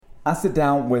I sit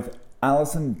down with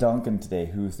Allison Duncan today,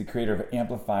 who's the creator of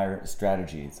Amplifier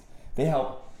Strategies. They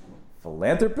help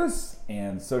philanthropists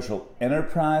and social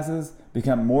enterprises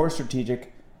become more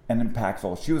strategic and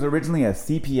impactful. She was originally a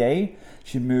CPA.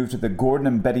 She moved to the Gordon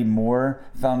and Betty Moore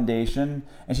Foundation,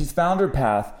 and she's found her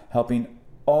path helping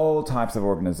all types of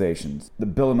organizations. The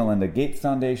Bill and Melinda Gates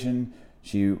Foundation.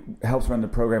 She helps run the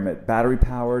program at Battery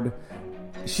Powered.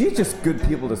 She's just good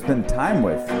people to spend time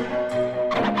with.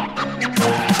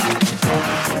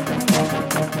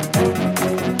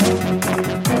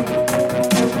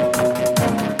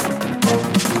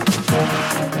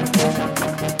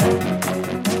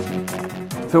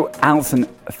 So, Allison,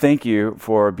 thank you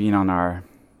for being on our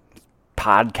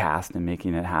podcast and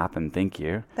making it happen. Thank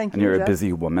you. Thank you, And you're Jeff. a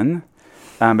busy woman.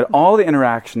 But all the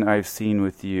interaction I've seen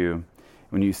with you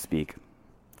when you speak,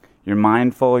 you're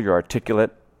mindful, you're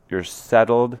articulate, you're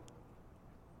settled,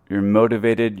 you're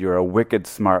motivated, you're a wicked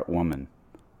smart woman.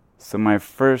 So my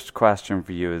first question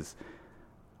for you is,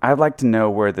 I'd like to know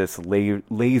where this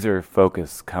laser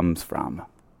focus comes from.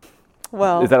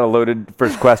 Well, Is that a loaded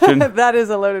first question? that is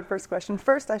a loaded first question.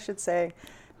 First, I should say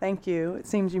thank you. It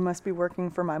seems you must be working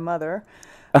for my mother.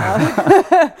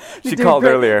 She called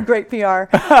earlier. Great PR.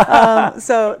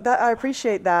 So I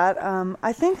appreciate that.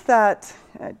 I think that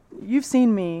you've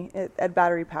seen me at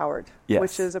Battery Powered, Yes.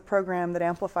 which is a program that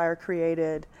Amplifier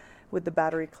created with the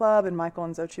Battery Club and Michael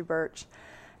and Xochitl Birch.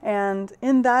 And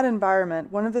in that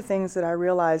environment, one of the things that I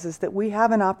realize is that we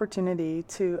have an opportunity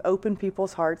to open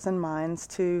people's hearts and minds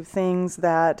to things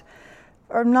that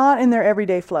are not in their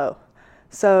everyday flow.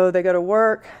 So they go to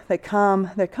work, they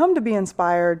come to be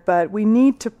inspired, but we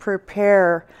need to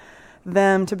prepare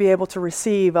them to be able to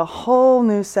receive a whole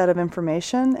new set of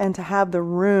information and to have the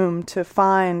room to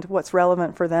find what's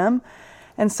relevant for them.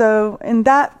 And so in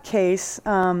that case,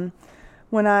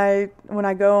 when I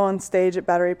go on stage at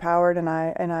Battery Powered and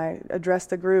I address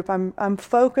the group, I'm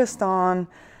focused on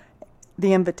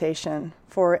the invitation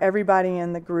for everybody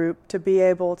in the group to be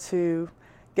able to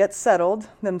get settled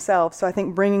themselves. So I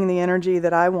think bringing the energy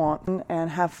that I want and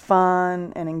have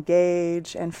fun and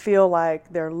engage and feel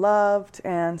like they're loved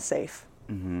and safe.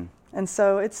 Mm-hmm. And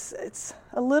so it's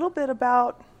a little bit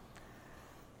about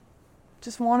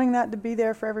just wanting that to be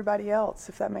there for everybody else,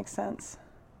 if that makes sense.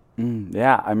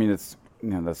 Yeah, I mean,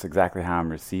 that's exactly how I'm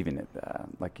receiving it.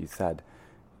 Like you said,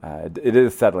 it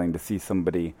is settling to see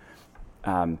somebody.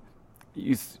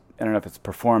 I don't know if it's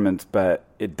performance, but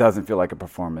it doesn't feel like a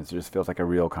performance. It just feels like a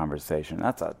real conversation.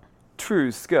 That's a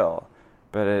true skill,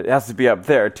 but it has to be up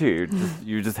there too.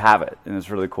 You just have it, and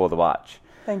it's really cool to watch.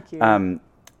 Thank you. And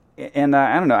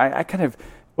I don't know. I kind of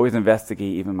always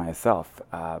investigate, even myself.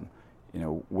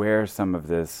 Where some of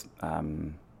this,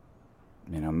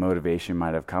 motivation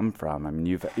might have come from. I mean,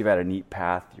 you've had a neat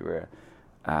path. You were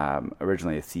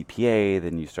originally a CPA,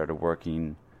 then you started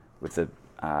working with the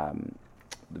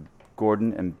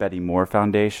Gordon and Betty Moore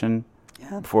Foundation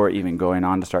before even going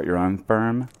on to start your own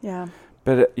firm. Yeah.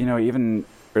 But even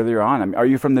earlier on, I mean, are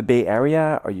you from the Bay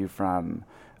Area? Are you from?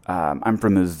 I'm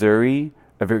from Missouri,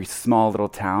 a very small little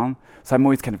town. So I'm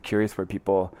always kind of curious where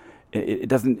people. It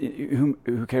doesn't.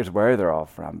 Who cares where they're all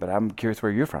from? But I'm curious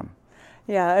where you're from.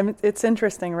 Yeah, I mean, it's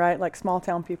interesting, right? Like small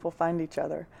town people find each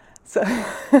other. So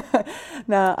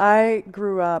now I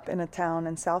grew up in a town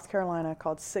in South Carolina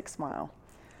called 6 Mile,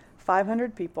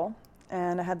 500 people,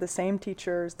 and I had the same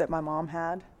teachers that my mom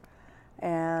had.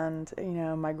 And,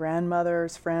 my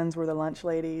grandmother's friends were the lunch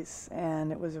ladies,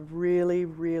 and it was a really,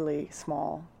 really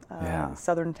small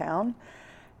southern town.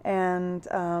 And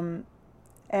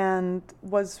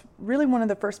was really one of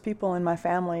the first people in my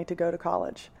family to go to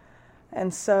college.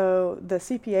 And so the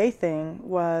CPA thing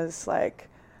was like,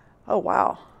 oh,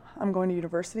 wow, I'm going to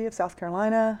University of South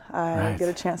Carolina. I get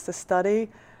a chance to study.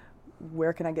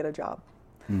 Where can I get a job?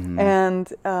 Mm-hmm.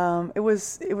 And it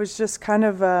was just kind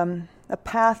of a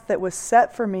path that was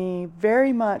set for me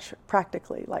very much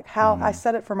practically, like how I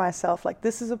set it for myself. Like,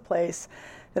 this is a place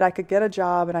that I could get a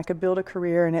job and I could build a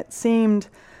career, and it seemed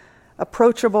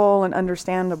approachable and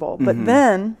understandable. Mm-hmm. But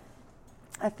then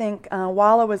I think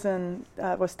while I was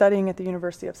studying at the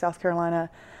University of South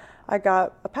Carolina, I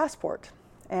got a passport,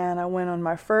 and I went on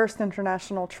my first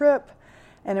international trip,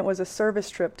 and it was a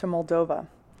service trip to Moldova.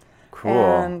 Cool.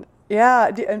 And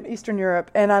in Eastern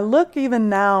Europe. And I look even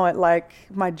now at like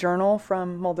my journal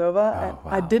from Moldova. Oh, and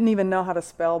wow. I didn't even know how to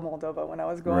spell Moldova when I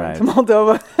was going Right. to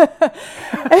Moldova.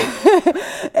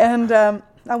 And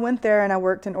I went there and I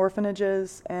worked in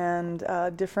orphanages and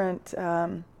different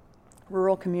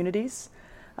rural communities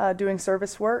doing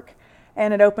service work.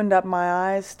 And it opened up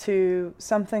my eyes to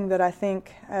something that I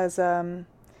think as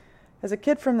as a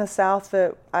kid from the South,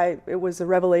 it was a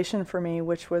revelation for me,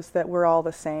 which was that we're all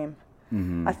the same.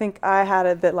 Mm-hmm. I think I had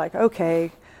it that like,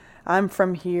 okay, I'm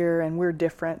from here and we're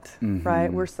different, Mm-hmm.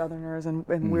 right? We're Southerners and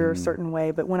we're a certain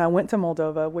way. But when I went to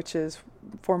Moldova, which is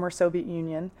former Soviet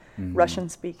Union, Russian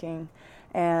speaking,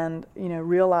 and,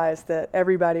 realized that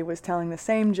everybody was telling the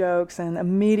same jokes, and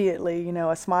immediately,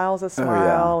 a smile's a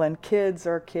smile, and kids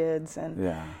are kids,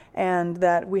 and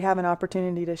that we have an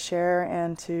opportunity to share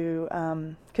and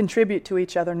to contribute to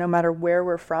each other no matter where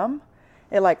we're from.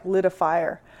 It like lit a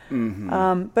fire.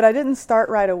 Mm-hmm. But I didn't start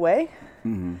right away.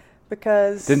 Mm-hmm.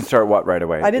 Because didn't start what right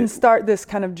away? I didn't start this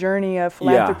kind of journey of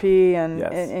philanthropy and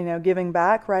Yes. giving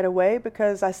back right away,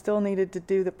 because I still needed to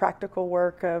do the practical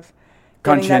work of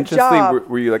getting that Conscientiously, job.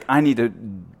 were you like, I need to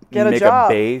Get a make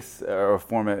job. a base or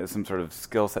form some sort of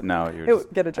skill set? No, you're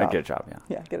just Get a job. Get a job, yeah.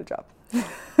 Yeah, get a job.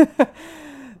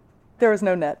 There was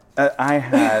no net. I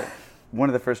had one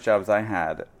of the first jobs I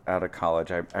had out of college.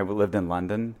 I lived in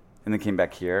London and then came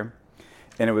back here,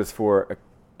 and it was for a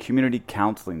community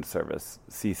counseling service,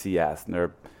 CCS, and they're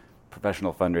a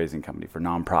professional fundraising company for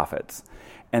nonprofits.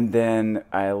 And then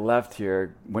I left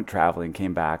here, went traveling,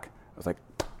 came back. I was like,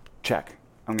 check.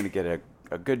 I'm going to get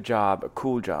a good job, a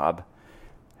cool job,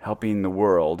 helping the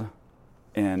world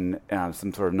in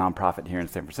some sort of nonprofit here in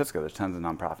San Francisco. There's tons of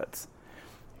nonprofits.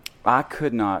 I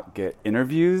could not get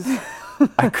interviews.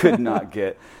 I could not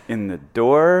get in the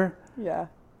door. Yeah.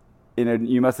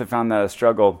 You must have found that a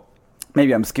struggle.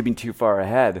 Maybe I'm skipping too far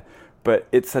ahead, but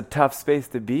it's a tough space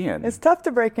to be in. It's tough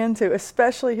to break into,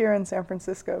 especially here in San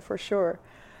Francisco, for sure.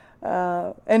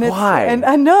 And Why? And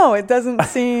I know it doesn't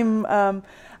seem.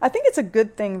 I think it's a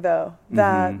good thing, though,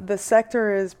 that the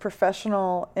sector is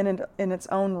professional in its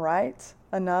own right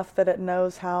enough that it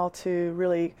knows how to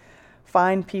really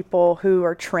find people who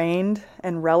are trained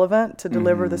and relevant to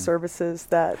deliver the services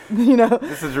that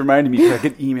This is reminding me, because I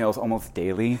get emails almost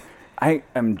daily. I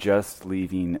am just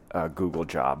leaving a Google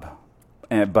job,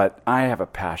 but I have a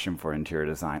passion for interior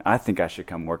design. I think I should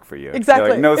come work for you. Exactly.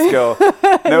 Like, no skill,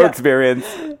 no experience.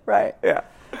 Right. Yeah.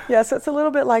 Yeah, so it's a little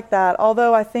bit like that.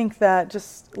 Although I think that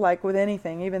just like with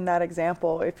anything, even that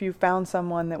example, if you found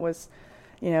someone that was,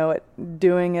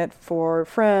 doing it for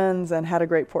friends and had a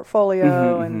great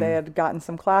portfolio and they had gotten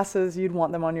some classes, you'd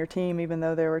want them on your team even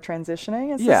though they were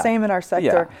transitioning. It's the same in our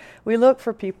sector. Yeah. We look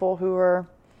for people who are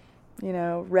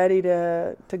ready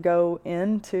to go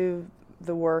into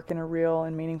the work in a real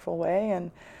and meaningful way, and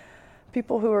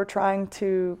people who are trying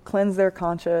to cleanse their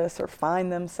conscience or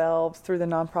find themselves through the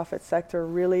nonprofit sector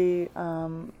really,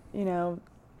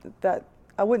 that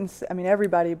I wouldn't say,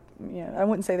 everybody, I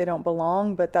wouldn't say they don't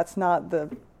belong, but that's not the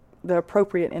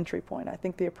appropriate entry point. I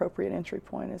think the appropriate entry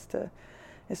point is to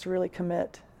really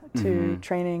commit to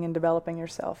training and developing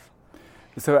yourself.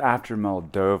 So after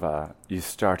Moldova, you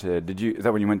started, is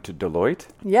that when you went to Deloitte?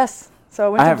 Yes. So I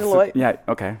went to Deloitte. Yeah,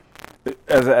 okay.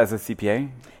 As a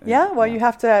CPA? Yeah, well, you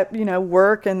have to,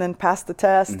 work and then pass the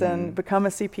test and become a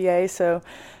CPA. So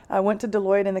I went to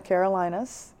Deloitte in the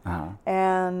Carolinas.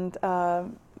 And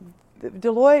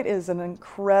Deloitte is an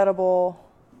incredible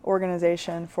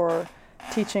organization for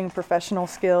teaching professional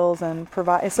skills and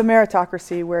it's a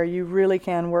meritocracy where you really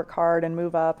can work hard and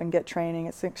move up and get training.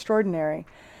 It's extraordinary.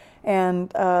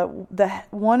 And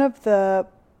one of the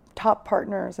top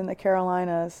partners in the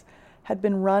Carolinas had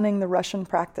been running the Russian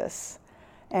practice.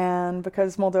 And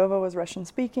because Moldova was Russian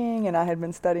speaking and I had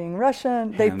been studying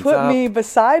Russian, they put me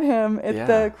beside him at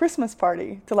the Christmas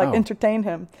party to entertain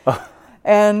him.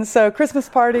 And so Christmas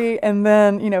party, and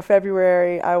then,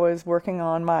 February, I was working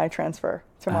on my transfer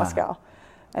to Moscow.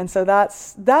 And so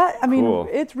that's that. I mean, cool.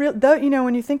 It's real. Though,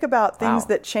 when you think about things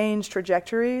that change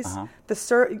trajectories,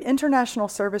 the international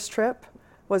service trip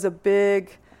was a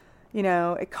big,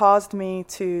 it caused me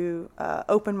to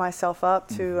open myself up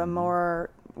to a more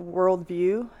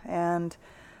worldview and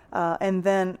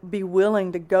then be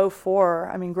willing to go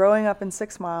for. Growing up in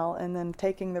 6 Mile and then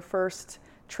taking the first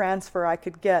transfer I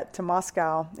could get to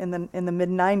Moscow in the mid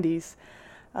 '90s.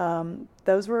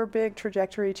 Those were big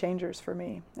trajectory changers for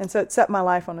me. And so it set my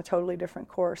life on a totally different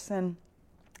course. And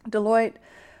Deloitte,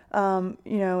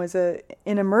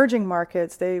 in emerging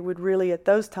markets, they would really at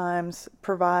those times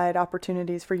provide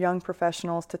opportunities for young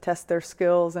professionals to test their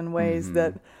skills in ways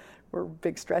that were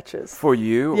big stretches. For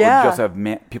you? Or just have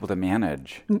people to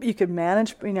manage? You could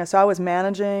manage, so I was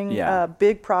managing a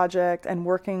big project and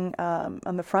working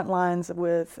on the front lines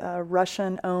with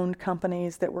Russian-owned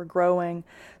companies that were growing.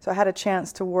 So I had a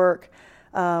chance to work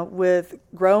with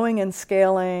growing and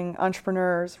scaling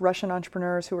entrepreneurs, Russian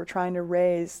entrepreneurs who were trying to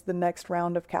raise the next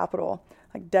round of capital,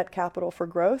 like debt capital for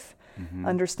growth,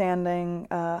 understanding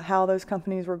how those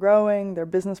companies were growing, their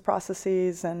business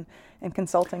processes, and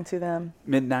consulting to them.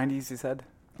 Mid-90s, you said?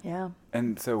 Yeah.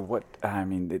 And so what,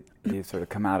 they sort of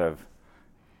come out of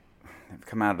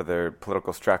their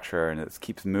political structure and it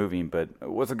keeps moving, but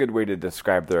what's a good way to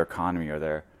describe their economy or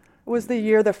their... It was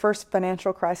the first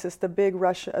financial crisis, the big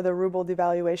the ruble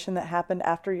devaluation that happened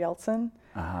after Yeltsin.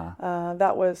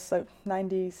 That was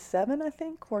 97, I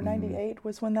think, or 98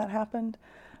 was when that happened.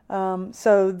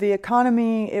 So the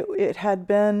economy, it had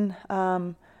been,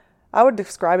 I would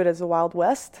describe it as a Wild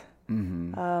West.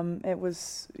 It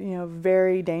was,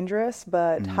 very dangerous,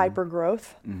 but hyper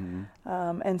growth.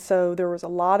 And so there was a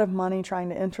lot of money trying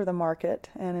to enter the market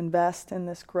and invest in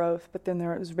this growth, but then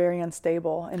it was very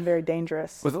unstable and very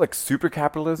dangerous. Was it like super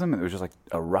capitalism? It was just like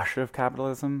a rush of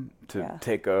capitalism to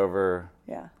take over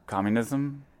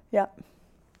communism? Yeah.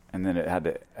 And then it had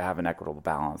to have an equitable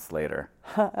balance later.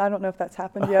 I don't know if that's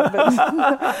happened yet, but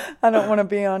I don't want to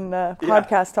be on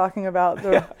podcast talking about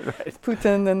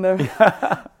Putin and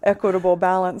the equitable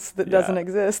balance that doesn't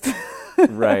exist.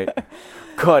 Right.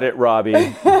 Cut it, Robbie.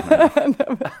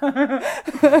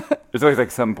 There's always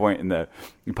like some point in the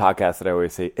podcast that I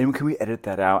always say, and can we edit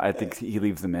that out? I think he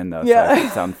leaves them in though, so I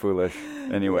sound foolish.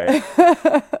 Anyway.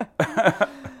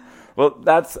 Well,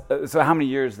 so how many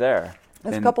years there?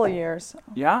 It's a couple of years.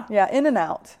 Yeah? Yeah, in and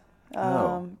out.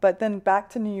 But then back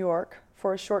to New York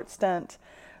for a short stint,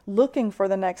 looking for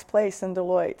the next place in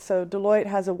Deloitte. So Deloitte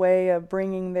has a way of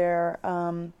bringing their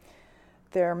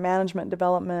management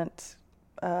development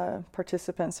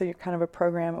participants, so you're kind of a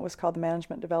program, it was called the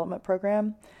Management Development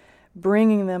Program,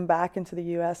 bringing them back into the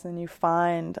U.S. and you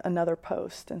find another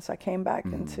post. And so I came back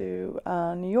into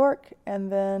New York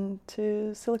and then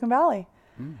to Silicon Valley.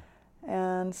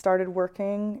 And started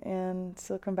working in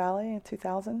Silicon Valley in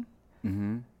 2000.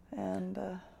 And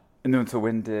then, so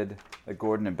when did the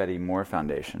Gordon and Betty Moore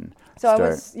Foundation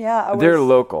start? They're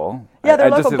local. Yeah, they're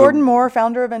local. Gordon Moore,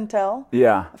 founder of Intel.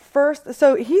 Yeah. First,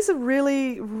 so he's a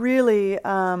really, really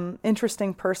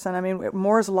interesting person. I mean,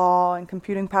 Moore's Law and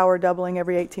computing power doubling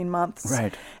every 18 months.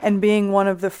 Right. And being one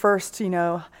of the first,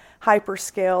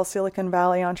 hyperscale Silicon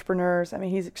Valley entrepreneurs. I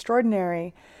mean, he's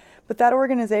extraordinary. But that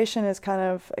organization is kind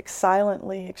of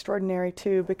silently extraordinary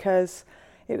too, because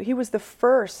he was the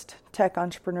first tech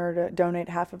entrepreneur to donate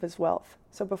half of his wealth.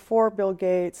 So before Bill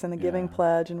Gates and the Giving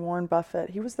Pledge and Warren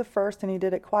Buffett, he was the first, and he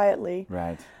did it quietly.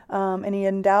 Right. And he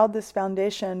endowed this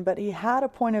foundation, but he had a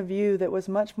point of view that was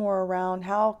much more around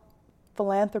how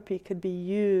philanthropy could be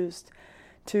used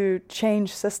to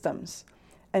change systems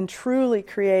and truly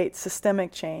create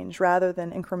systemic change rather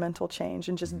than incremental change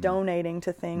and just donating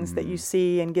to things that you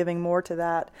see and giving more to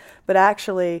that. But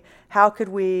actually, how could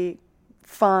we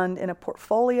fund in a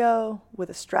portfolio with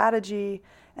a strategy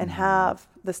and have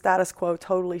the status quo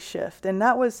totally shift? And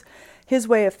that was his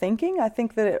way of thinking. I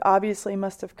think that it obviously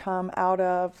must have come out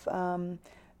of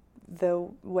the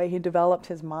way he developed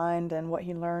his mind and what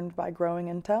he learned by growing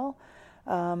Intel.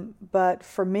 But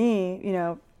for me,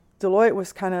 Deloitte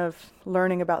was kind of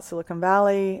learning about Silicon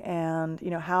Valley and,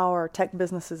 how our tech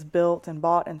business is built and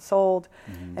bought and sold.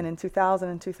 And in 2000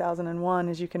 and 2001,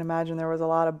 as you can imagine, there was a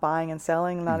lot of buying and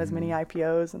selling, not as many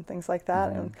IPOs and things like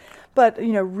that. But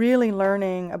really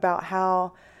learning about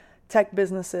how tech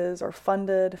businesses are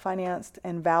funded, financed,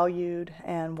 and valued,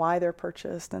 and why they're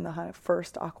purchased, and the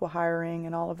first acqui-hiring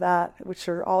and all of that, which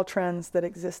are all trends that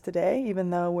exist today,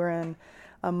 even though we're in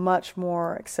a much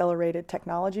more accelerated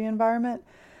technology environment.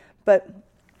 But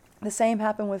the same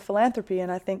happened with philanthropy,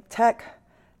 and I think tech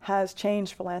has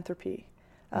changed philanthropy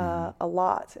a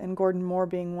lot, and Gordon Moore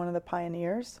being one of the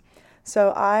pioneers.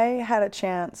 So I had a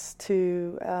chance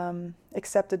to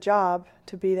accept a job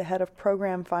to be the head of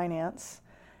program finance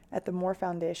at the Moore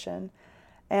Foundation.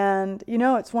 And,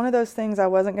 it's one of those things I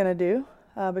wasn't going to do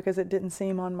because it didn't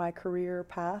seem on my career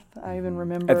path. I even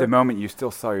remember... At the moment, you still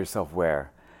saw yourself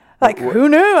where? Like, who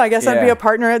knew? I guess I'd be a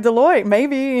partner at Deloitte,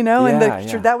 maybe, and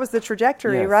that was the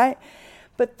trajectory, right?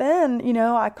 But then,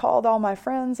 I called all my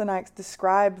friends and I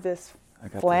described this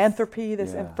philanthropy,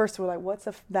 and first we're like, what's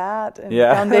that? And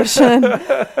foundation.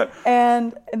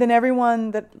 And then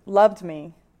everyone that loved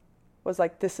me was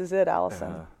like, this is it,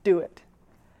 Allison, do it.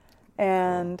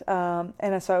 And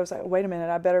so I was like, wait a minute,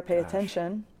 I better pay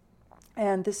attention.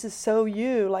 And this is so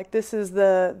this is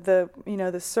the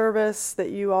service that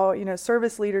you all,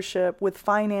 service leadership with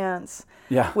finance,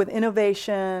 with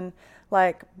innovation,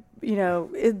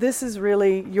 this is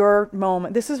really your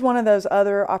moment. This is one of those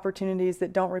other opportunities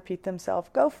that don't repeat themselves.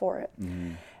 Go for it.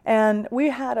 And we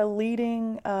had a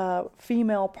leading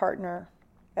female partner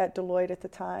at Deloitte at the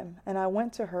time. And I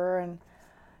went to her, and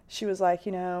she was like,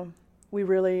 we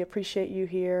really appreciate you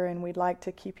here, and we'd like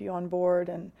to keep you on board,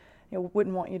 and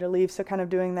wouldn't want you to leave. So kind of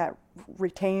doing that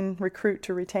recruit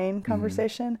to retain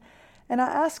conversation. And I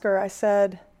asked her, I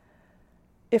said,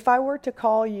 if I were to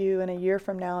call you in a year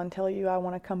from now and tell you I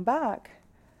want to come back,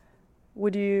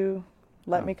 would you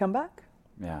let me come back?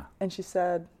 Yeah. And she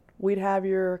said, we'd have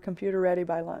your computer ready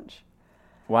by lunch.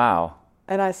 Wow.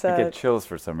 And I said, I get chills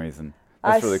for some reason.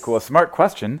 That's really cool. A smart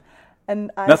question.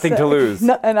 And Nothing to lose.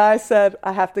 And I said,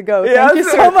 I have to go. Thank you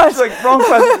so much. It's like wrong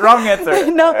question, wrong answer.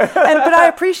 But I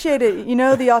appreciate it.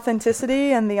 The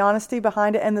authenticity and the honesty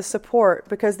behind it and the support,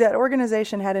 because that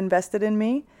organization had invested in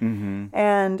me.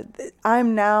 And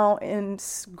I'm now in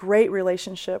great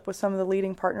relationship with some of the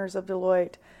leading partners of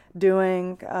Deloitte,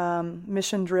 doing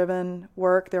mission-driven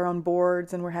work. They're on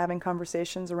boards, and we're having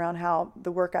conversations around how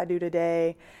the work I do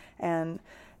today and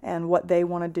what they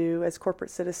want to do as corporate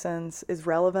citizens is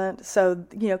relevant. So,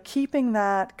 keeping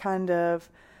that kind of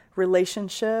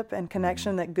relationship and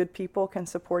connection that good people can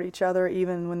support each other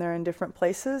even when they're in different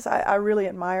places, I really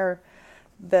admire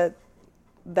that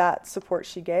support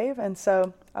she gave. And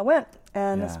so I went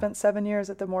and I spent 7 years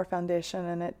at the Moore Foundation,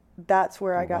 and that's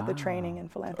where I got the training in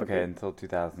philanthropy. Okay, until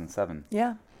 2007.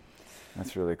 Yeah.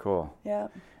 That's really cool. Yeah.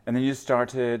 And then you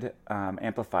started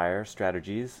Amplifier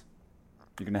Strategies.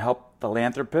 You're going to help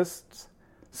philanthropists,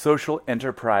 social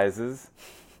enterprises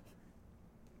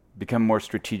become more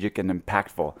strategic and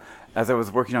impactful. As I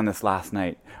was working on this last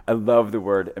night, I love the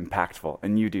word impactful,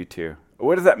 and you do too.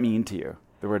 What does that mean to you,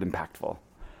 the word impactful?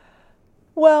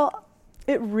 Well,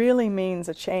 it really means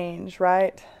a change,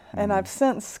 right? And I've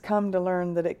since come to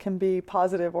learn that it can be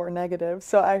positive or negative.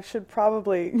 So I should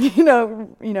probably,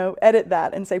 edit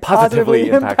that and say positively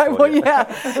impactful.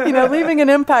 Yeah. Leaving an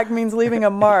impact means leaving a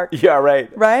mark. Yeah, right.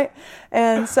 Right?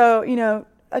 And so,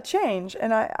 a change.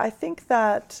 And I think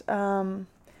that,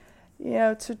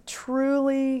 to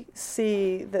truly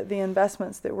see that the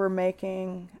investments that we're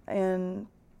making in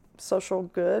social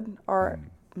good are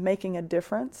making a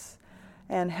difference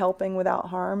and helping without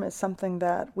harm is something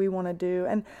that we want to do.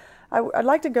 And I'd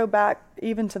like to go back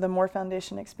even to the Moore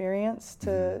Foundation experience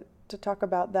to talk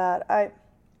about that. I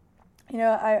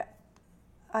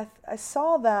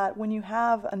saw that when you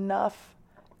have enough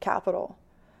capital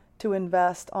to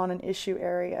invest on an issue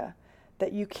area,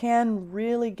 that you can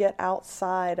really get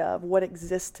outside of what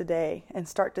exists today and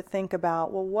start to think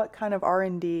about, well, what kind of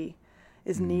R&D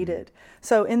is needed.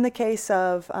 So in the case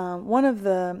of one of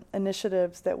the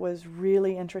initiatives that was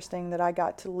really interesting that I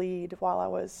got to lead while I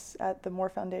was at the Moore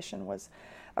Foundation was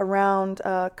around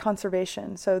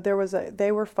conservation. So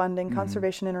they were funding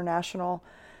Conservation International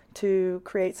to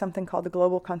create something called the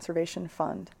Global Conservation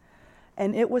Fund.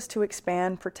 And it was to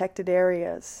expand protected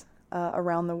areas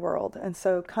around the world. And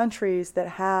so countries that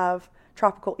have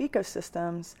tropical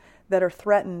ecosystems that are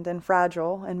threatened and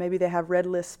fragile, and maybe they have red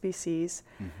list species,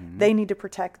 they need to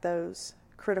protect those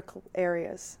critical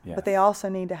areas. Yes. But they also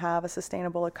need to have a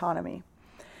sustainable economy.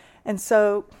 And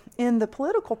so in the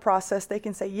political process, they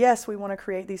can say, yes, we want to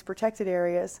create these protected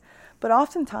areas, but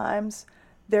oftentimes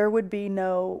there would be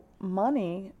no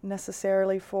money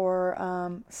necessarily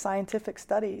for scientific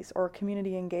studies or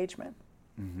community engagement.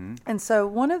 And so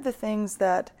one of the things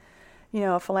that,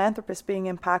 a philanthropist being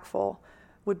impactful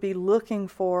would be looking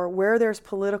for where there's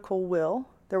political will,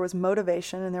 there was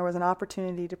motivation, and there was an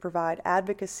opportunity to provide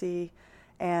advocacy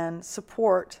and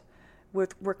support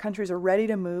where countries are ready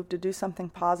to move to do something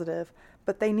positive,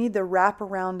 but they need the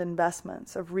wraparound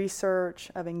investments of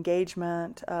research, of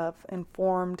engagement, of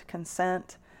informed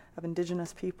consent of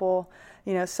indigenous people,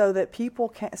 so that people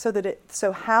can,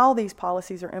 so how these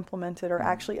policies are implemented are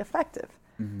actually effective,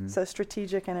 so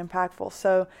strategic and impactful.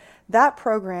 So that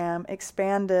program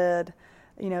expanded,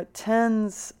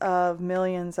 tens of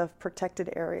millions of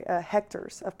protected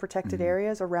hectares of protected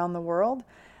areas around the world.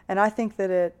 And I think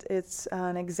that it's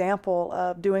an example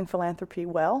of doing philanthropy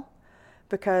well,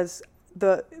 because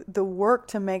the work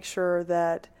to make sure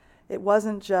that it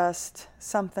wasn't just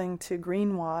something to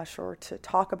greenwash or to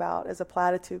talk about as a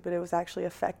platitude, but it was actually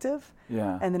effective,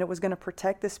 and that it was going to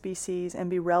protect the species and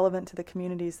be relevant to the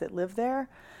communities that live there,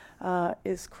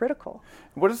 is critical.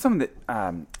 What are some of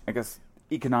the,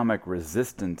 economic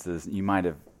resistances you might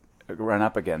have run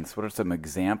up against? What are some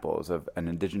examples of an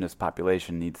indigenous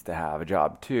population needs to have a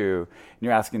job too, and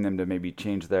you're asking them to maybe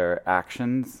change their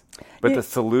actions, but the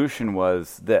solution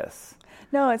was this?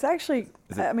 No, it's actually,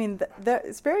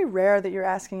 it's very rare that you're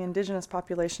asking indigenous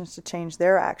populations to change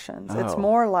their actions. It's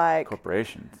more like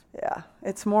corporations. Yeah,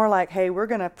 it's more like, hey, we're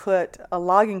going to put a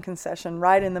logging concession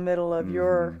right in the middle of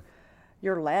your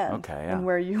your land Okay, yeah. and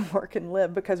where you work and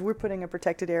live, because we're putting a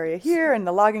protected area here and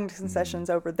the logging concessions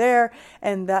over there,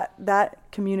 and that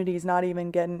community is not even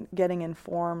getting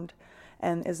informed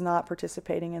and is not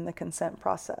participating in the consent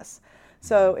process.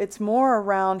 So it's more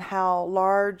around how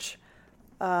large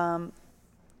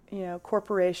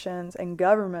corporations and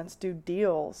governments do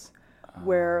deals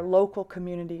where local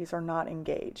communities are not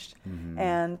engaged.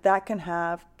 And that can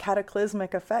have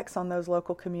cataclysmic effects on those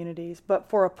local communities. But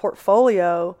for a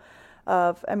portfolio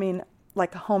of,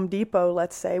 like a Home Depot,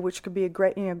 let's say, which could be a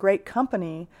great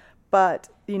company, but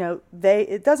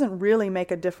it doesn't really make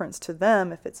a difference to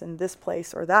them if it's in this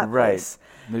place or that place.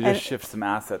 They just shift some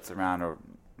assets around, or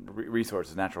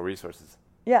resources, natural resources.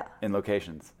 Yeah. In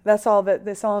locations. That's all in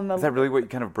the. Is that really what you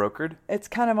kind of brokered? It's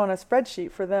kind of on a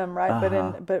spreadsheet for them,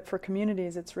 right? But for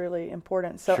communities, it's really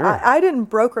important. So Sure. I didn't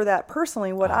broker that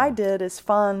personally. What I did is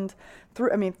fund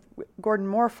through. Gordon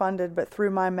Moore funded, but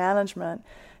through my management,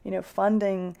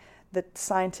 funding the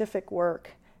scientific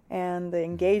work and the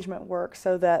engagement work,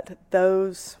 so that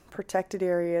those protected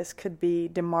areas could be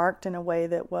demarked in a way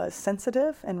that was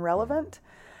sensitive and relevant,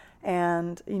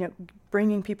 and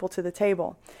bringing people to the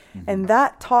table. And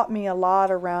that taught me a lot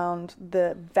around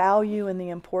the value and the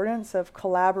importance of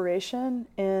collaboration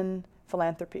in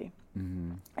philanthropy.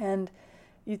 And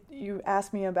you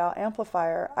asked me about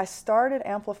Amplifier. I started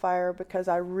Amplifier because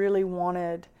I really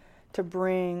wanted to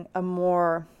bring a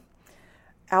more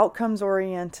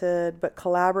outcomes-oriented but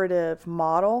collaborative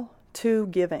model to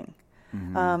giving.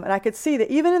 And I could see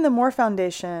that even in the Moore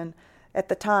Foundation at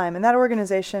the time, and that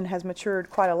organization has matured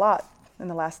quite a lot in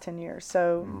the last 10 years.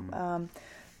 So,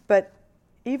 but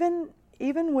even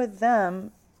with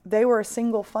them, they were a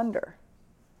single funder,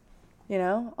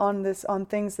 on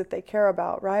things that they care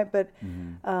about, right? But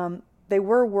they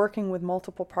were working with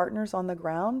multiple partners on the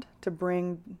ground to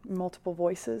bring multiple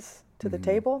voices to the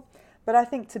table. But I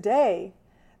think today,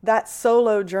 that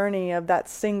solo journey of that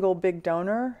single big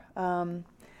donor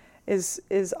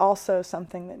is also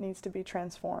something that needs to be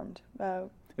transformed.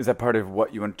 Is that part of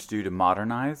what you want to do to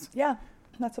modernize? Yeah,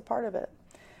 that's a part of it.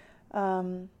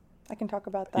 I can talk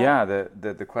about that. Yeah,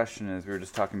 the question is, we were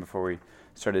just talking before we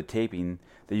started taping,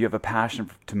 that you have a passion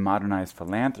to modernize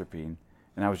philanthropy,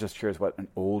 and I was just curious what an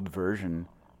old version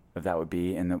of that would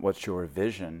be, and then what's your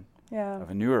vision of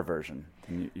a newer version?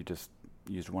 And you just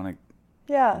used one on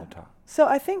the top. So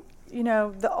I think,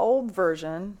 the old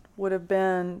version would have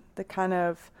been the kind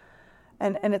of,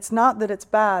 and it's not that it's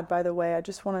bad, by the way. I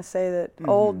just want to say that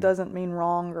old doesn't mean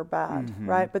wrong or bad,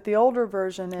 right? But the older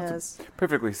version is...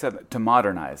 Perfectly said, to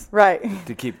modernize. Right.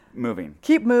 To keep moving.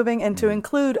 Keep moving, and to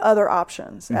include other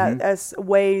options as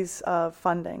ways of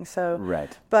funding. So,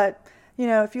 right. But,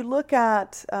 if you look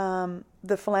at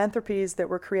the philanthropies that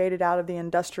were created out of the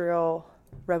Industrial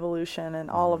Revolution and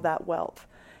all of that wealth,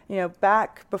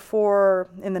 back before,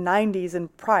 in the 90s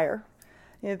and prior,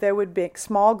 there would be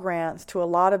small grants to a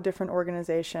lot of different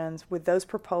organizations with those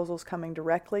proposals coming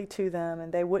directly to them,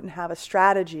 and they wouldn't have a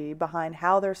strategy behind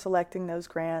how they're selecting those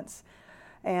grants,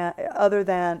 and other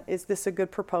than, is this a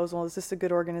good proposal? Is this a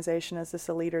good organization? Is this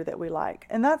a leader that we like?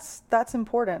 And that's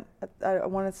important. I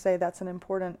want to say that's an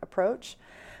important approach.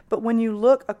 But when you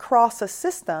look across a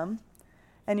system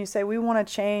and you say, we want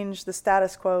to change the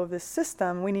status quo of this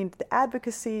system, we need the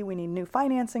advocacy, we need new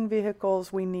financing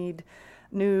vehicles, we need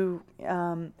new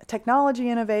technology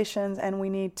innovations, and we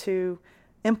need to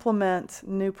implement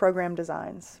new program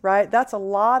designs, right? That's a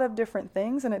lot of different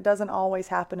things, and it doesn't always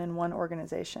happen in one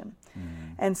organization.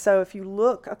 And so if you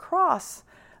look across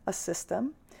a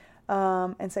system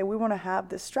and say, we want to have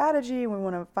this strategy, we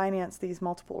want to finance these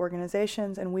multiple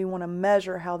organizations, and we want to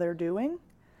measure how they're doing,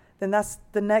 then that's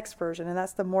the next version, and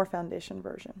that's the Moore Foundation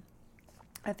version.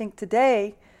 I think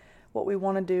today, what we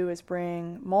want to do is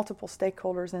bring multiple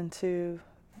stakeholders into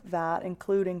that,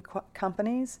 including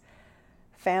companies,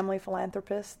 family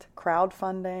philanthropists,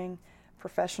 crowdfunding,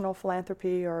 professional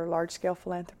philanthropy or large-scale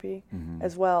philanthropy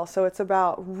as well. So it's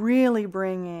about really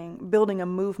building a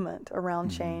movement around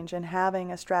change and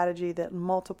having a strategy that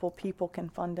multiple people can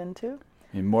fund into.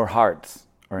 And more hearts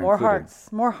are included.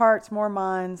 More hearts, more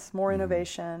minds, more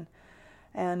innovation,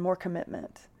 and more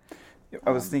commitment.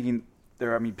 I was thinking,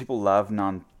 people love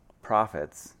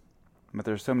nonprofits, but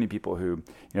there's so many people who,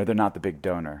 they're not the big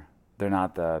donor. They're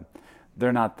not the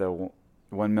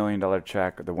 $1 million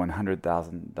check or the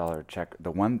 $100,000 check,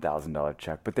 the $1,000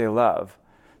 check, but they love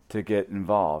to get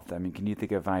involved. Can you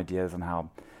think of ideas on how,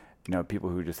 people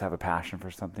who just have a passion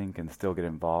for something can still get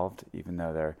involved, even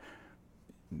though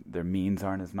their means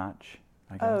aren't as much,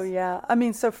 I guess? Oh, yeah.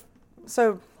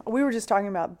 So we were just talking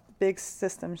about big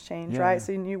systems change, right?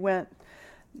 So you went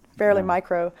fairly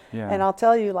micro. Yeah. And I'll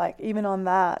tell you, even on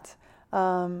that,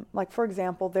 Like, for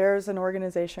example, there's an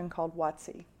organization called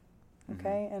WOTC,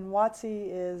 okay? And WOTC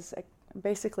is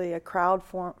basically a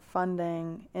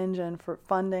crowdfunding engine for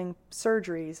funding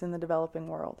surgeries in the developing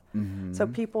world. So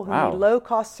people who need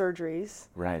low-cost surgeries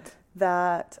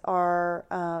that are,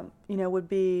 would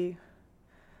be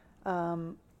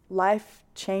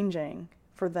life-changing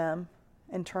for them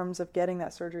in terms of getting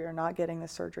that surgery or not getting the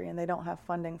surgery, and they don't have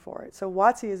funding for it. So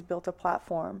WOTC has built a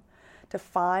platform to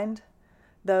find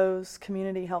those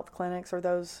community health clinics or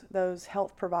those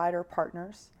health provider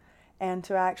partners, and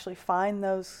to actually find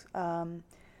those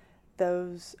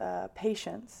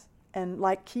patients, and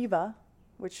like Kiva,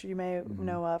 which you may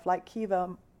know of, like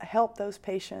Kiva, help those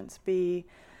patients be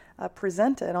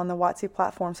presented on the WOTC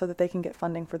platform so that they can get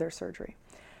funding for their surgery.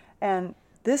 And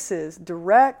this is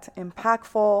direct,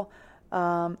 impactful,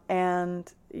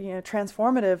 and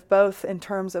transformative, both in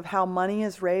terms of how money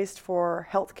is raised for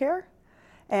healthcare,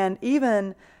 and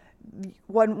even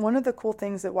one of the cool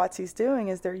things that WOTC is doing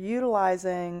is they're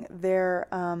utilizing their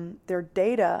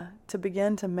data to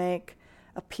begin to make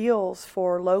appeals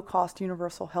for low-cost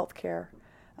universal healthcare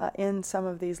in some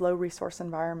of these low-resource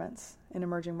environments in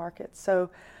emerging markets. So,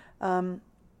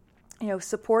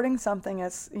 supporting something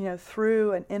as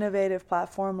through an innovative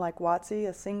platform like WOTC,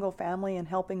 a single family, and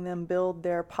helping them build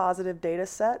their positive data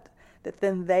set that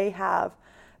then they have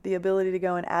the ability to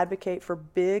go and advocate for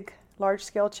big,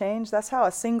 large-scale change. That's how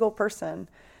a single person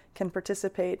can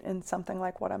participate in something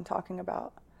like what I'm talking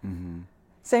about.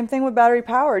 Same thing with battery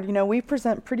powered. We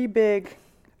present pretty big,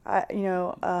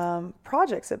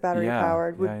 projects at battery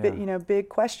powered with big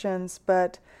questions,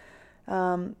 but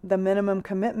the minimum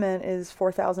commitment is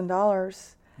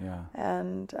 $4,000.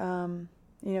 And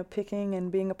picking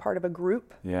and being a part of a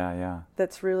group.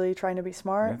 That's really trying to be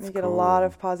smart. That's you get a lot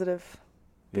of positive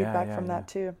feedback from that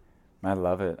too. I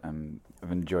love it.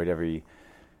 I've enjoyed every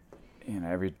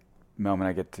moment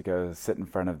I get to go sit in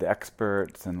front of the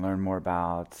experts and learn more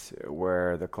about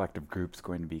where the collective group's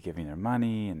going to be giving their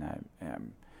money, and I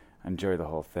enjoy the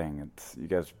whole thing. You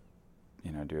guys,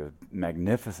 do a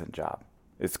magnificent job.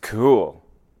 It's cool.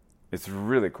 It's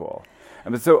really cool.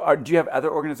 So, do you have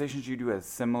other organizations you do a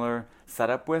similar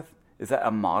setup with? Is that a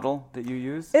model that you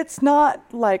use? It's not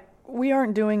like we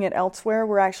aren't doing it elsewhere.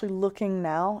 We're actually looking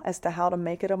now as to how to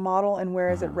make it a model and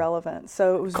where is it relevant.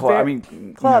 So it was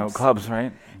clubs,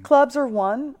 right? Clubs are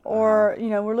one, or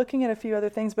we're looking at a few other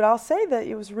things. But I'll say that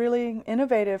it was really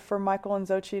innovative for Michael and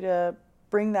Xochitl to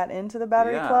bring that into the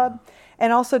Battery Club,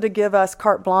 and also to give us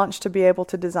carte blanche to be able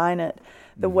to design it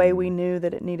the way we knew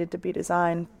that it needed to be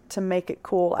designed to make it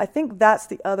cool. I think that's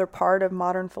the other part of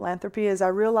modern philanthropy, is I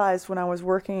realized when I was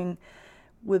working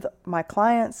with my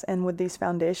clients and with these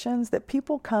foundations that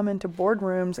people come into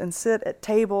boardrooms and sit at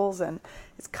tables and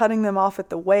it's cutting them off at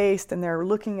the waist, and they're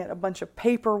looking at a bunch of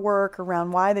paperwork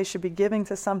around why they should be giving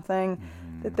to something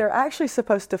that they're actually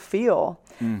supposed to feel.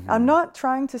 I'm not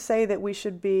trying to say that we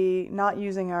should be not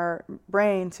using our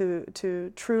brain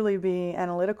to truly be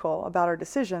analytical about our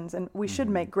decisions, and we should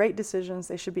make great decisions.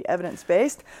 They should be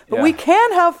evidence-based, but we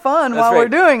can have fun while we're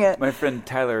doing it. My friend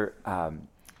Tyler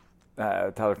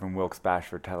from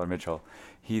Wilkes-Barre, Tyler Mitchell,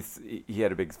 he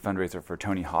had a big fundraiser for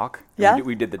Tony Hawk.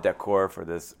 We did the decor for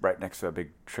this right next to a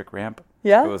big trick ramp.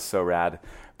 It was so rad.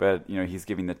 But he's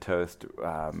giving the toast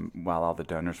while all the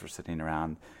donors were sitting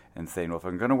around and saying, well, if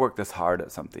I'm going to work this hard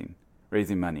at something,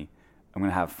 raising money, I'm going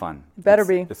to have fun.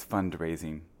 It's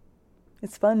fundraising.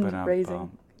 It's fundraising.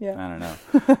 I don't know.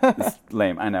 It's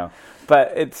lame, I know.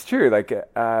 But it's true. Like,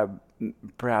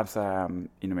 perhaps,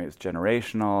 maybe it's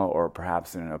generational, or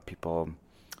perhaps, people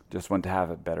just want to have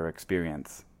a better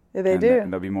experience. They do.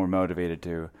 And they'll be more motivated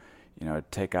to,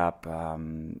 take up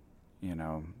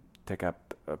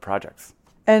projects.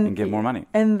 And give more money.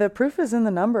 And the proof is in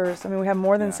the numbers. I mean, we have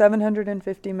more than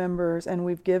 750 members, and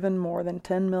we've given more than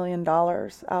 $10 million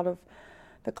out of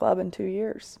the club in 2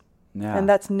 years. And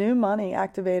that's new money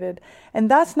activated. And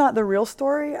that's not the real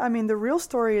story. I mean, the real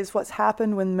story is what's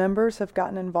happened when members have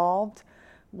gotten involved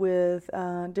with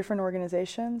different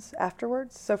organizations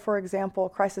afterwards. So, for example,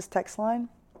 Crisis Text Line,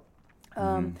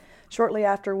 shortly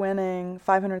after winning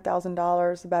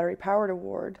 $500,000, the Battery Powered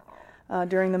Award,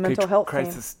 during the mental health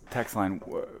Crisis Text Line,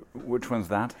 which one's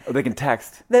that? Oh, they can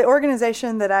text. The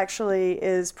organization that actually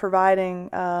is providing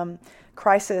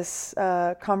crisis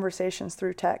conversations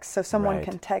through text. So someone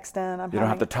can text in. They don't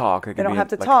have to talk. They don't have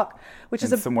to talk, which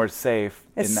is somewhere safe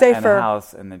in safer. a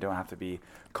house, and they don't have to be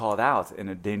called out in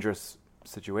a dangerous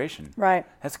situation. Right.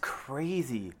 That's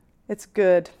crazy. It's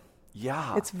good.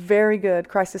 Yeah. It's very good,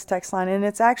 Crisis Text Line. And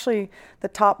it's actually the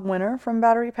top winner from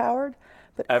Battery Powered.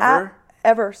 But ever?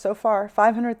 ever so far,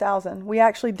 500,000. We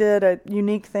actually did a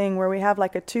unique thing where we have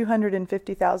like a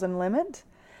 250,000 limit,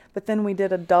 but then we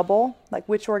did a double, like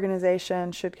which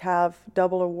organization should have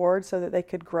double awards so that they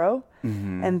could grow.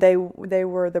 Mm-hmm. And they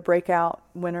were the breakout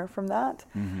winner from that.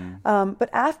 Mm-hmm. But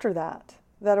after that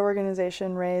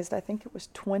organization raised, I think it was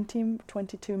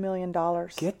 $22 million.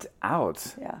 Get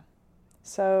out. Yeah.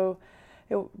 So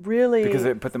it really... Because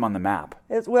it put them on the map.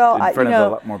 It's, well, in front of a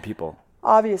lot more people.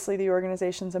 Obviously, the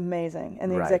organization's amazing,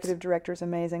 and the Right. executive director's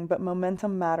amazing, but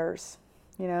momentum matters.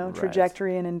 You know, Right.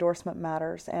 trajectory and endorsement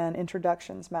matters, and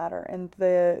introductions matter. And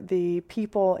the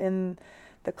people in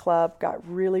the club got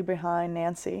really behind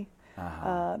Nancy,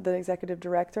 the executive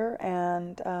director,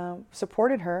 and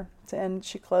supported her. And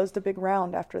she closed a big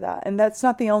round after that. And that's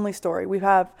not the only story. We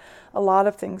have a lot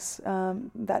of things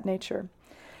that nature.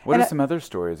 What are some other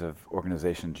stories of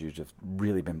organizations you've just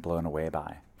really been blown away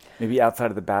by? Maybe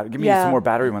outside of the battery. Give me some more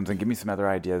battery ones, and give me some other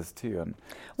ideas too on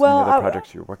some of the other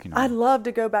projects you're working on. I'd love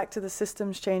to go back to the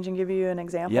systems change and give you an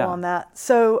example on that.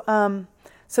 So,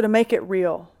 so to make it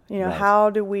real, you know, how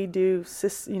do we do,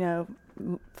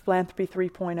 philanthropy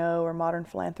 3.0 or modern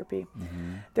philanthropy?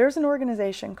 Mm-hmm. There's an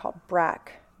organization called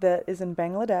BRAC that is in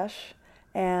Bangladesh,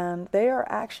 and they are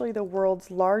actually the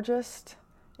world's largest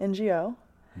NGO,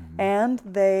 and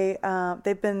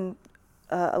they've been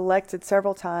elected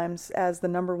several times as the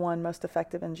 #1 most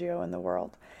effective NGO in the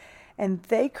world. And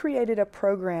they created a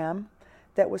program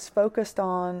that was focused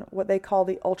on what they call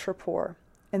the ultra poor.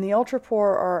 And the ultra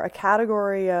poor are a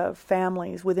category of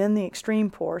families within the extreme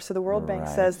poor. So the World Bank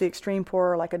says the extreme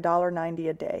poor are like $1.90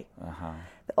 a day.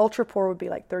 The ultra poor would be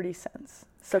like 30 cents.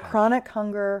 So chronic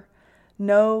hunger,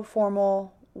 no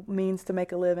formal means to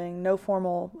make a living, no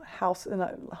formal house in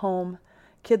a home,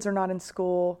 kids are not in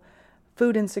school,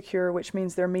 food insecure, which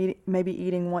means they're maybe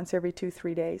eating once every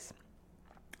 2-3 days.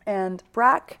 And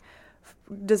BRAC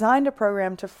designed a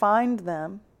program to find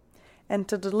them and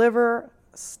to deliver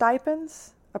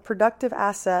stipends, a productive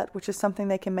asset, which is something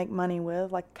they can make money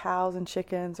with, like cows and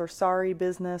chickens or sari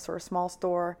business or a small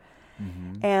store,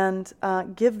 and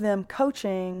give them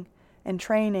coaching and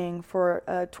training for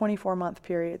a 24-month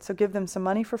period. So give them some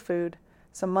money for food,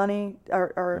 some money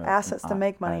or assets to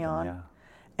make money on,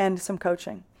 and some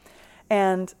coaching.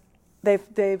 And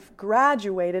they've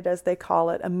graduated, as they call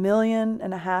it, 1.5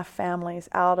 million families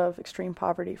out of extreme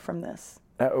poverty from this.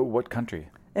 What country?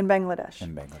 In Bangladesh.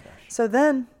 In Bangladesh. So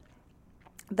then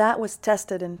that was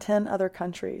tested in 10 other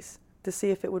countries to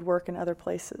see if it would work in other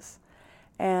places.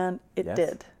 And it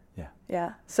did.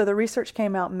 Yeah. So the research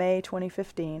came out May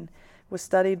 2015, was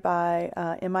studied by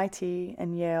MIT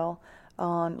and Yale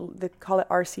on, they call it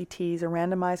RCTs, a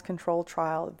randomized controlled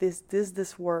trial. Does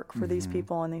this work for these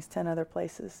people in these 10 other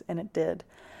places? And it did.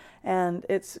 And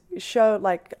it showed,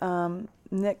 like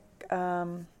Nick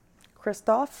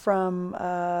Kristof from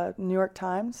New York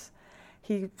Times,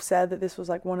 he said that this was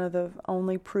like one of the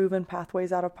only proven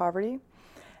pathways out of poverty.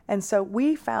 And so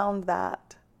we found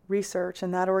that research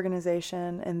and that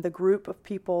organization and the group of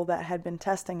people that had been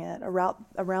testing it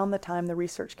around the time the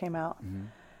research came out.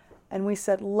 And we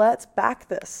said, let's back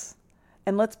this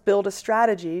and let's build a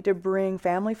strategy to bring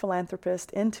family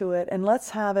philanthropists into it and let's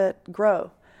have it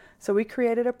grow. So we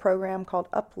created a program called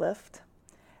Uplift.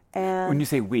 And when you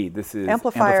say we, this is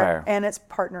Amplifier and its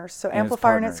partners. So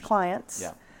Amplifier and its clients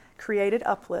created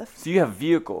Uplift. So you have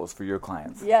vehicles for your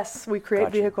clients. Yes, we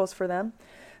create vehicles for them.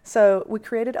 So we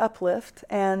created Uplift,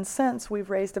 and since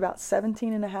we've raised about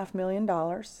 $17.5 million,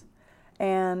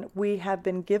 and we have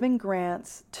been giving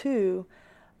grants to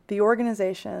the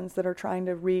organizations that are trying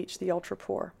to reach the ultra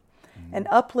poor. And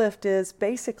Uplift is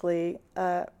basically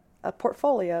a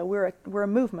portfolio. We're a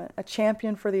movement, a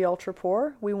champion for the ultra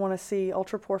poor. We want to see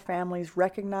ultra poor families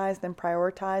recognized and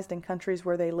prioritized in countries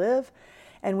where they live.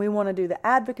 And we want to do the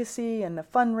advocacy and the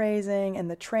fundraising and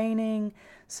the training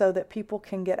so that people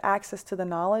can get access to the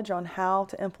knowledge on how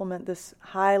to implement this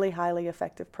highly, highly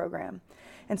effective program.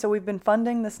 And so we've been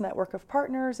funding this network of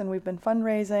partners and we've been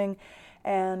fundraising,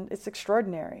 and it's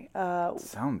extraordinary.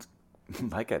 Sounds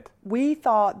like it. We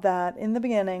thought that in the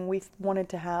beginning we wanted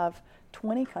to have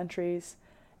 20 countries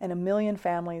and 1 million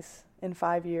families in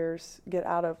 5 years get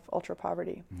out of ultra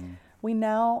poverty. We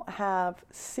now have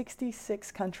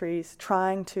 66 countries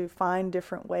trying to find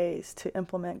different ways to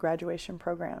implement graduation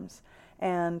programs,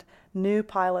 and new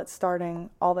pilots starting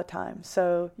all the time.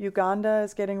 So Uganda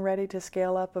is getting ready to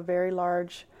scale up a very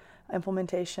large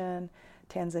implementation.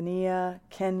 Tanzania,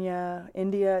 Kenya,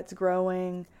 India, it's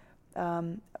growing.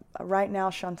 Right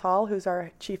now, Chantal, who's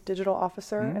our Chief Digital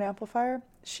Officer at Amplifier,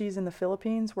 she's in the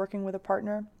Philippines working with a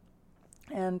partner.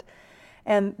 And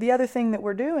the other thing that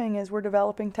we're doing is we're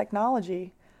developing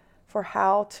technology for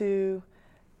how to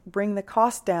bring the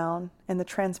cost down and the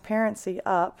transparency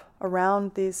up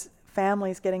around these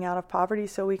families getting out of poverty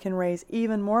so we can raise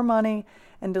even more money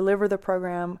and deliver the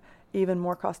program even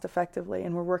more cost effectively.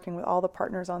 And we're working with all the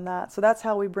partners on that. So that's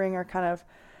how we bring our kind of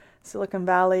Silicon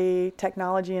Valley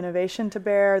technology innovation to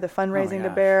bear, the fundraising to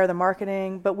bear, the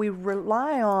marketing, but we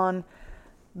rely on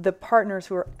the partners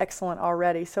who are excellent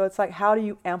already. So it's like, how do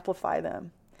you amplify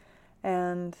them?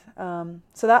 And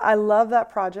so that I love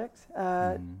that project.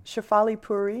 Shefali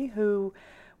Puri, who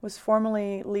was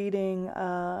formerly leading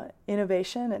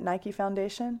innovation at Nike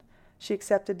Foundation, she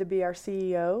accepted to be our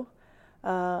CEO.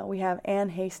 We have Ann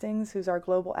Hastings, who's our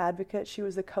global advocate. She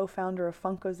was the co-founder of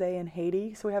Funkose in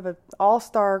Haiti. So we have an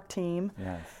all-star team.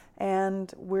 Yes.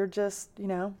 And we're just,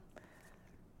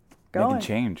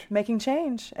 going. Making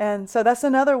change. And so that's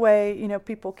another way,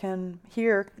 people can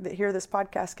hear this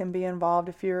podcast can be involved.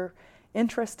 If you're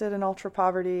interested in ultra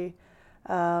poverty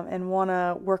and want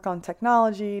to work on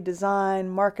technology, design,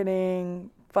 marketing,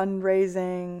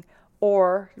 fundraising,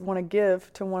 or want to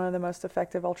give to one of the most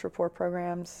effective ultra poor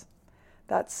programs,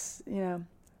 that's,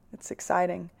 it's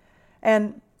exciting.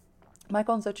 And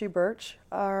Michael and Xochitl Birch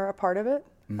are a part of it.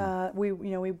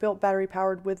 We built Battery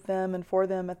Powered with them and for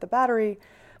them at the Battery,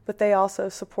 but they also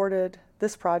supported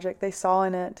this project. They saw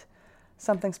in it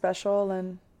something special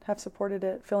and have supported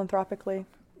it philanthropically.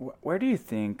 Where do you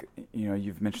think,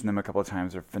 you've mentioned them a couple of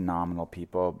times, they're phenomenal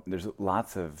people. There's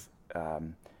lots of, I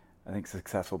think,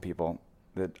 successful people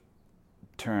that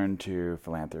turn to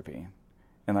philanthropy.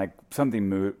 And like something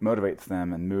motivates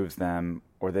them and moves them,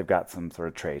 or they've got some sort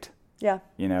of trait. Yeah.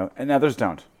 And others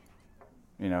don't.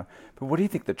 But what do you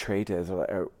think the trait is,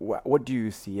 or what do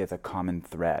you see as a common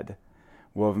thread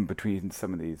woven between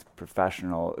some of these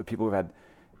professional people who've had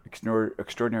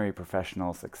extraordinary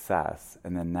professional success,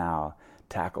 and then now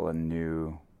tackle a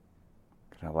new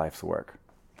kind of life's work,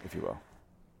 if you will?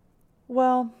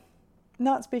 Well,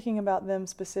 not speaking about them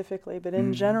specifically, but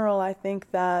in general, I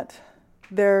think that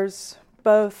there's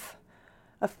both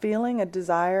a feeling, a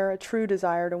desire, a true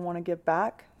desire to want to give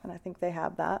back, and I think they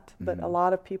have that. But a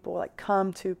lot of people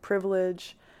come to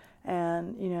privilege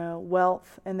and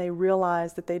wealth, and they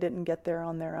realize that they didn't get there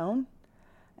on their own,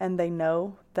 and they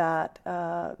know that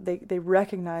they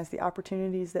recognize the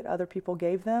opportunities that other people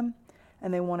gave them,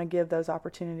 and they want to give those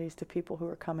opportunities to people who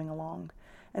are coming along.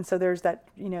 And so there's that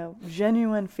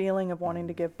genuine feeling of wanting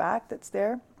to give back that's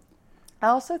there. I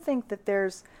also think that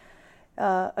there's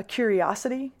a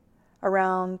curiosity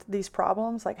around these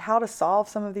problems, like how to solve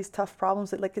some of these tough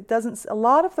problems. A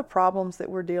lot of the problems that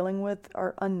we're dealing with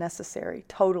are unnecessary,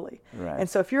 totally. Right. And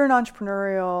so if you're an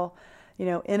entrepreneurial,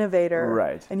 innovator,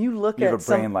 right, and you look you at have a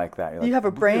brain like that. You have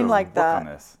a brain like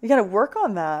that. You got to work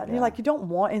on that. Yeah. You're like, you don't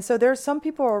want. And so there's some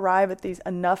people arrive at these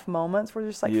enough moments where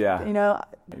they're just like,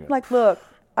 like, look,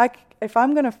 if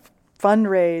I'm going to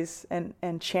fundraise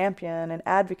and champion and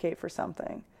advocate for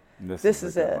something, this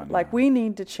is it. We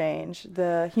need to change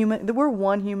we're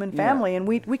one human family, and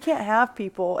we can't have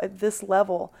people at this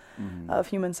level of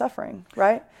human suffering,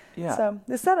 right? Yeah. So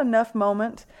is that enough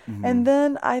moment? And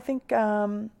then I think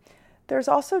there's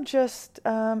also just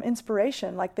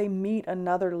inspiration. Like they meet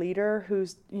another leader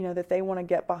who's, that they want to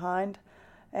get behind.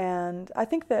 And I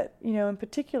think that, in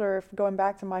particular, if going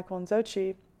back to Michael and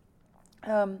Xochitl,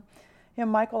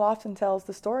 Michael often tells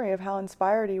the story of how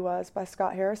inspired he was by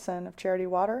Scott Harrison of Charity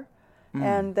Water,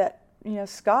 and that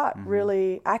Scott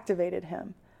really activated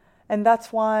him, and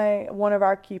that's why one of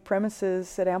our key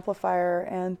premises at Amplifier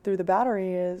and through the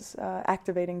Battery is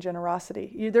activating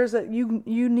generosity.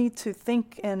 You need to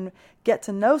think and get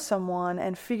to know someone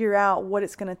and figure out what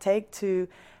it's going to take to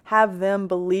have them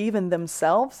believe in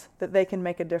themselves that they can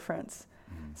make a difference.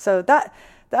 So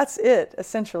that's it,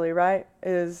 essentially, right?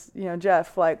 Is,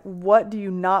 Jeff, what do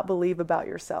you not believe about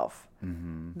yourself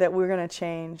that we're going to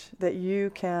change, that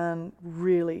you can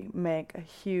really make a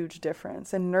huge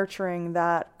difference in nurturing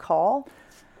that call?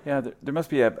 Yeah, there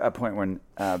must be a point when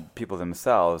people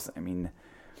themselves,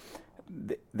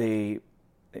 they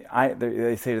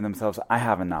say to themselves, I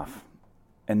have enough,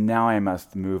 and now I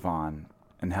must move on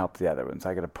and help the other ones.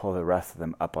 I got to pull the rest of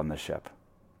them up on the ship.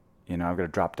 I've got to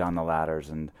drop down the ladders,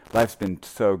 and life's been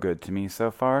so good to me so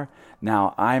far.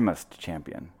 Now I must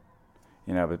champion.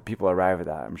 But people arrive at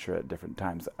that, I'm sure, at different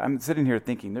times. I'm sitting here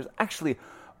thinking there's actually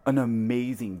an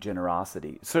amazing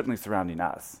generosity, certainly surrounding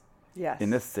us. Yes. In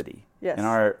this city. Yes. In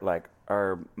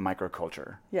our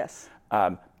microculture. Yes.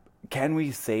 Can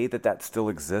we say that still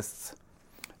exists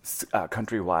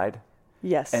countrywide?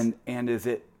 Yes. And is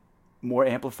it more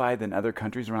amplified than other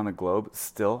countries around the globe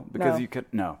still? Because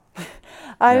no.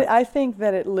 I think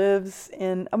that it lives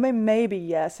in, maybe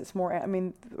yes, it's more,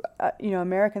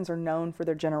 Americans are known for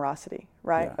their generosity,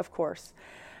 right? Yeah. Of course.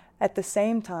 at the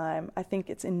same time, I think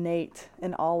it's innate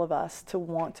in all of us to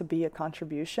want to be a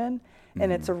contribution.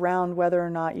 And it's around whether or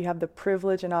not you have the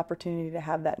privilege and opportunity to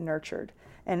have that nurtured.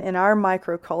 And in our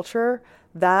microculture,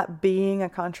 that being a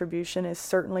contribution is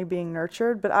certainly being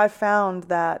nurtured. But I found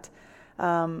that,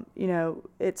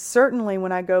 it's certainly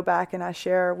when I go back and I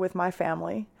share with my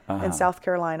family in South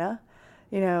Carolina,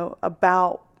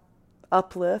 about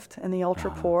Uplift and the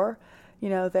ultra poor,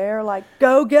 they're like,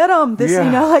 go get them.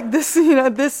 This,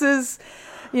 this is,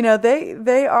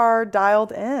 they are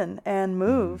dialed in and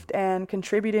moved and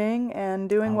contributing and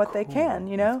doing what they can,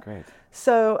 That's great.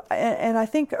 So, and I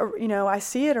think, I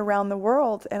see it around the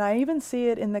world, and I even see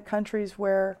it in the countries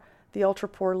where the ultra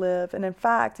poor live. And in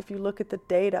fact, if you look at the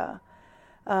data,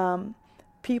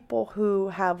 people who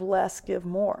have less give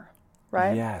more,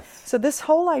 right? Yes. So this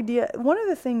whole idea, one of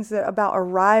the things that about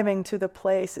arriving to the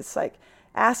place, it's like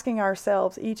asking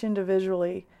ourselves each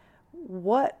individually,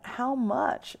 how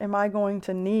much am I going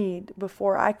to need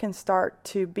before I can start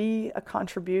to be a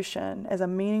contribution as a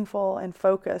meaningful and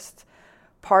focused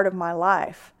part of my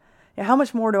life? How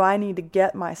much more do I need to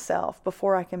get myself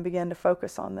before I can begin to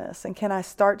focus on this? And can I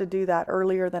start to do that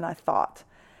earlier than I thought?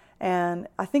 And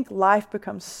I think life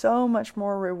becomes so much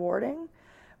more rewarding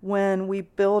when we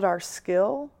build our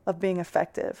skill of being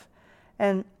effective.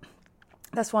 And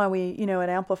that's why we, at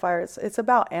Amplifier, it's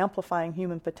about amplifying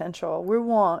human potential. We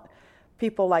want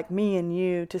people like me and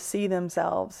you to see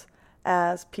themselves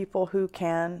as people who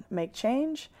can make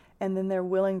change, and then they're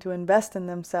willing to invest in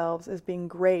themselves as being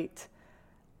great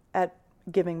at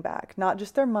giving back, not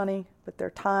just their money, but their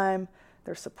time,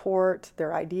 their support,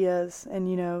 their ideas. And,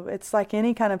 it's like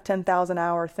any kind of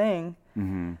 10,000-hour thing.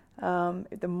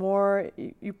 The more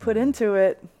you put into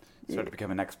it, you start to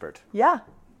become an expert. Yeah.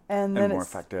 And then more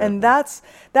effective. And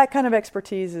that kind of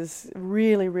expertise is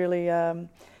really, really,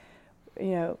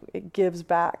 it gives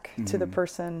back to the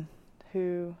person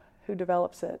who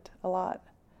develops it a lot.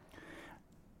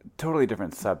 Totally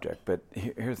different subject, but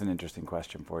here's an interesting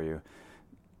question for you.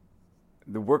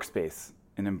 The workspace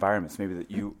and environments, maybe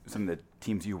some of the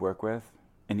teams you work with,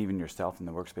 and even yourself in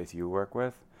the workspace you work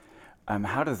with,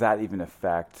 how does that even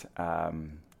affect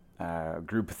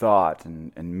group thought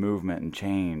and movement and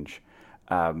change?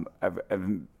 I've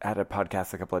had a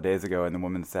podcast a couple of days ago, and the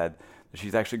woman said that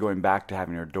she's actually going back to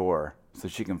having her door so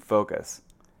she can focus,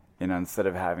 instead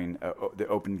of having the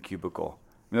open cubicle.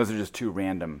 I mean, those are just two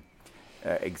random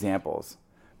examples.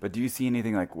 But do you see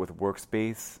anything like with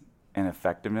workspace and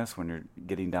effectiveness when you're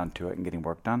getting down to it and getting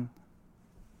work done?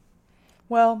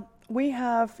 Well, we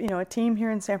have, a team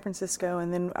here in San Francisco,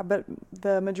 and then but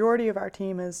the majority of our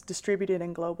team is distributed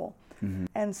and global.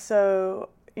 And so,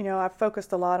 I've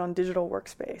focused a lot on digital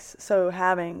workspace. So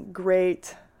having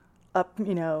great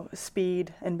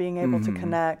speed and being able to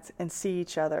connect and see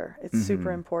each other, it's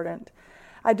super important.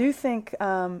 I do think,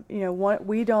 we're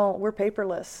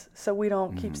paperless, so we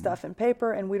don't keep stuff in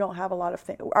paper, and we don't have a lot of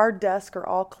things. Our desks are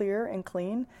all clear and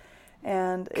clean.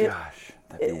 And that'd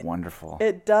be wonderful.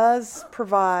 It does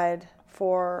provide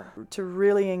to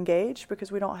really engage,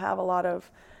 because we don't have a lot of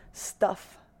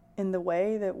stuff in the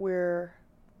way that we're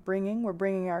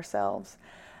bringing ourselves.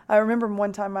 I remember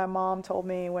one time my mom told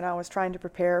me when I was trying to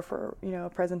prepare for, a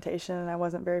presentation, and I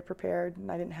wasn't very prepared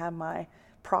and I didn't have my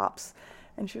props.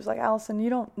 And she was like, Allison, you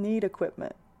don't need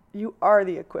equipment. You are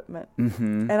the equipment.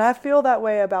 And I feel that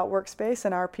way about workspace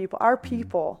and our people. Our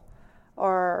people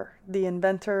are the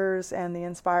inventors and the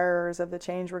inspirers of the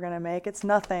change we're going to make. It's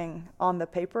nothing on the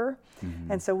paper.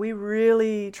 And so we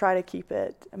really try to keep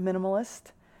it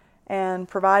minimalist and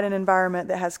provide an environment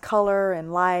that has color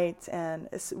and light and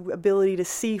ability to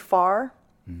see far,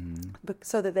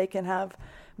 so that they can have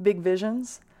big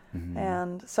visions.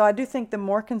 And so I do think the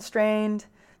more constrained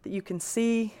that you can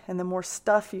see and the more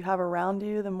stuff you have around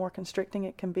you, the more constricting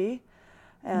it can be.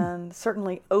 And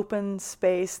certainly open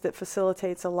space that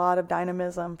facilitates a lot of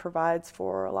dynamism provides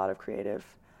for a lot of creative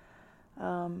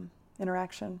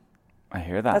interaction. I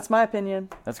hear that. That's my opinion.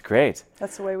 That's great.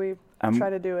 That's the way we try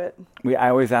to do it. I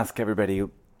always ask everybody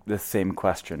the same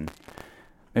question.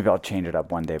 Maybe I'll change it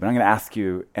up one day, but I'm going to ask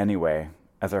you anyway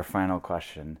as our final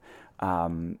question.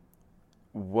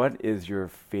 What is your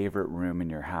favorite room in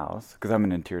your house? Because I'm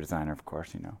an interior designer, of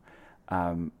course,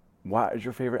 what is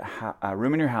your favorite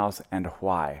room in your house, and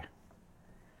why?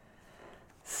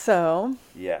 So.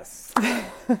 Yes.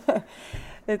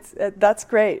 That's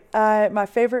great. My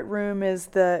favorite room is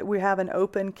we have an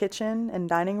open kitchen and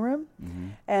dining room,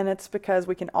 and it's because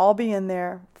we can all be in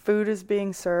there. Food is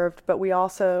being served, but we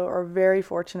also are very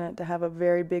fortunate to have a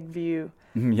very big view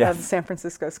of the San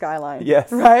Francisco skyline.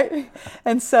 Yes. Right?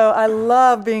 And so I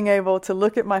love being able to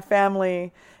look at my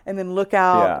family and then look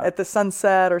out at the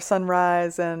sunset or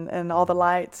sunrise and all the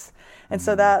lights. And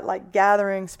so that like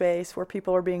gathering space where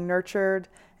people are being nurtured,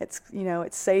 it's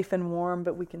safe and warm,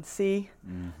 but we can see.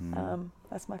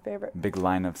 That's my favorite. Big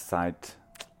line of sight.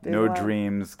 No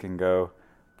dreams can go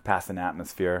past an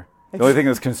atmosphere. The only thing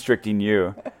that's constricting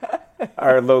you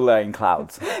are low-lying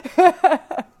clouds.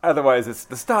 Otherwise, it's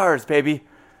the stars, baby.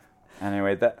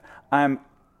 Anyway, I'm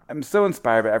so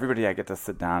inspired by everybody I get to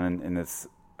sit down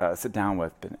sit down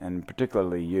with, and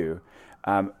particularly you.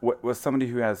 Was somebody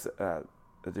who has a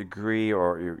degree,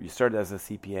 or you started as a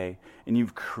CPA, and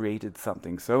you've created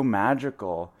something so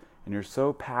magical, and you're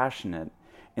so passionate,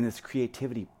 and this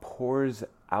creativity pours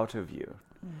out of you.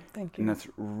 Thank you. And that's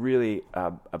really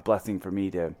a blessing for me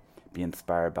to be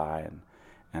inspired by,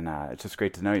 and it's just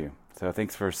great to know you. So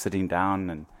thanks for sitting down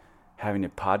and having a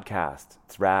podcast.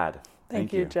 It's rad.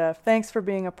 Thank you, Jeff. Thanks for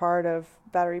being a part of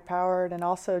Battery Powered, and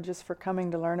also just for coming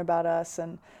to learn about us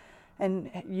and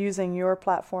using your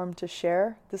platform to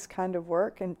share this kind of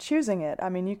work and choosing it. I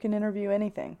mean, you can interview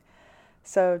anything.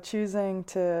 So choosing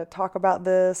to talk about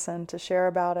this and to share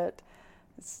about it,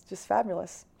 it's just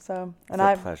fabulous. So, it's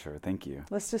a pleasure. Thank you.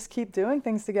 Let's just keep doing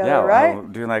things together, right? We'll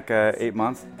do like 8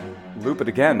 months. Loop it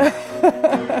again.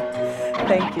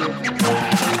 Thank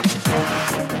you.